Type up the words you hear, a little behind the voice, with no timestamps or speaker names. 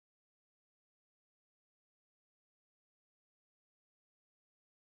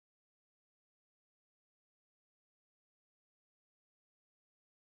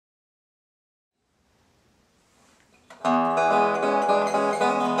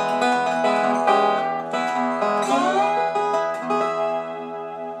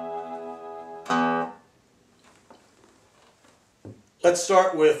Let's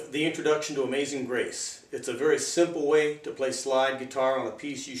start with the introduction to Amazing Grace. It's a very simple way to play slide guitar on a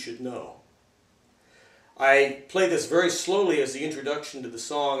piece you should know. I play this very slowly as the introduction to the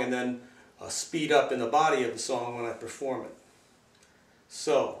song and then speed up in the body of the song when I perform it.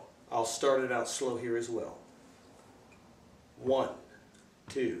 So, I'll start it out slow here as well. 1,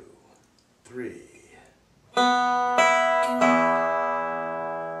 2, 3.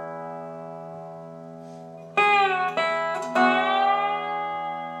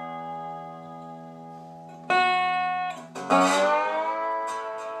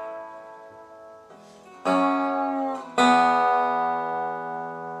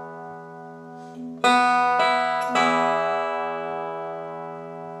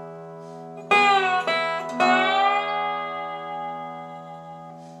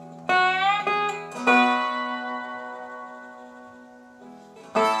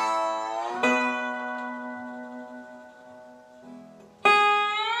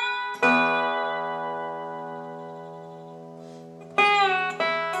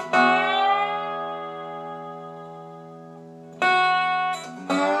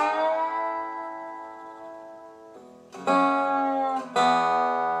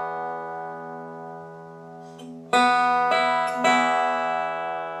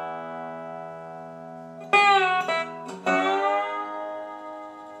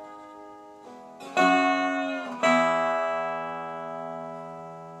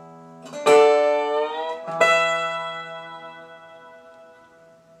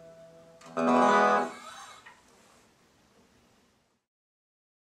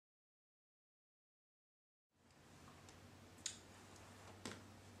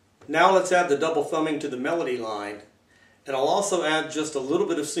 Now let's add the double thumbing to the melody line, and I'll also add just a little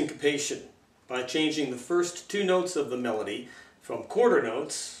bit of syncopation by changing the first 2 notes of the melody from quarter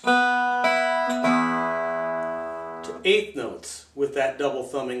notes to 1/8 notes with that double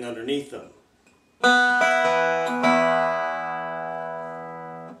thumbing underneath them.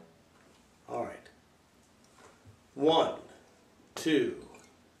 All right. 1, 2,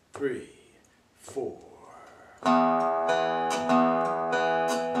 3, 4.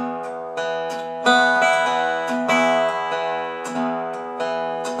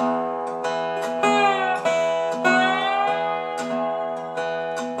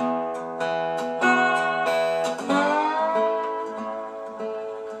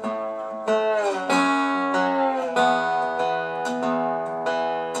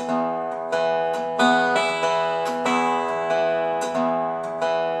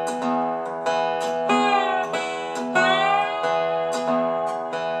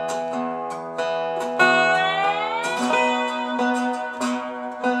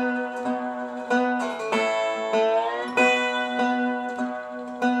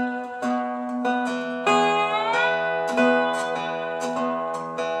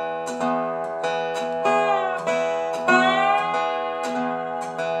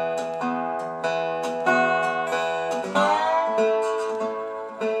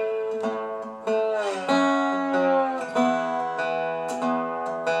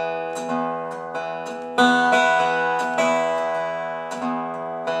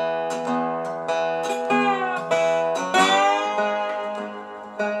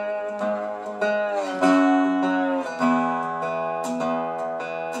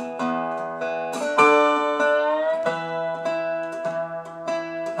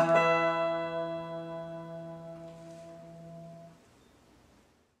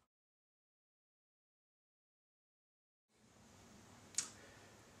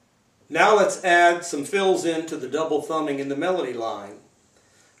 Now let's add some fills into the double thumbing in the melody line.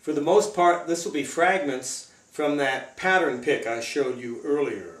 For the most part, this will be fragments from that pattern pick I showed you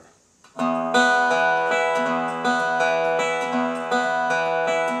earlier. I'll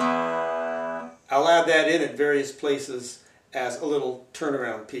add that in at various places as a little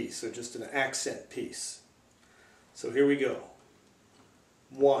turnaround piece, so just an accent piece. So here we go.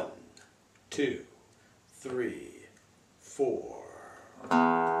 1, 2, 3, 4.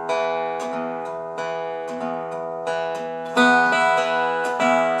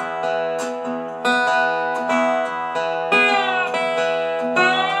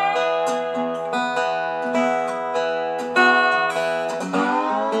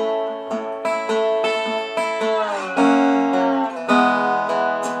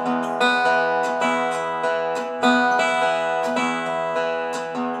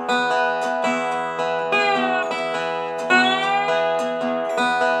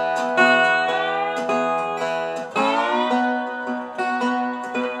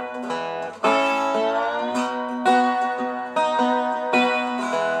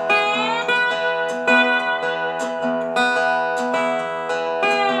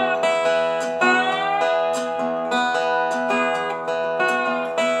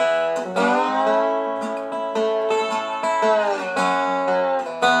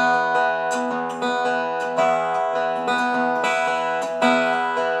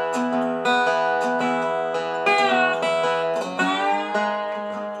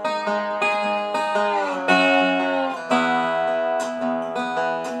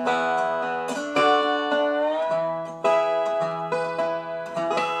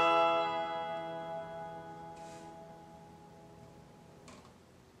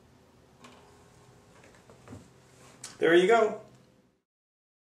 There you go.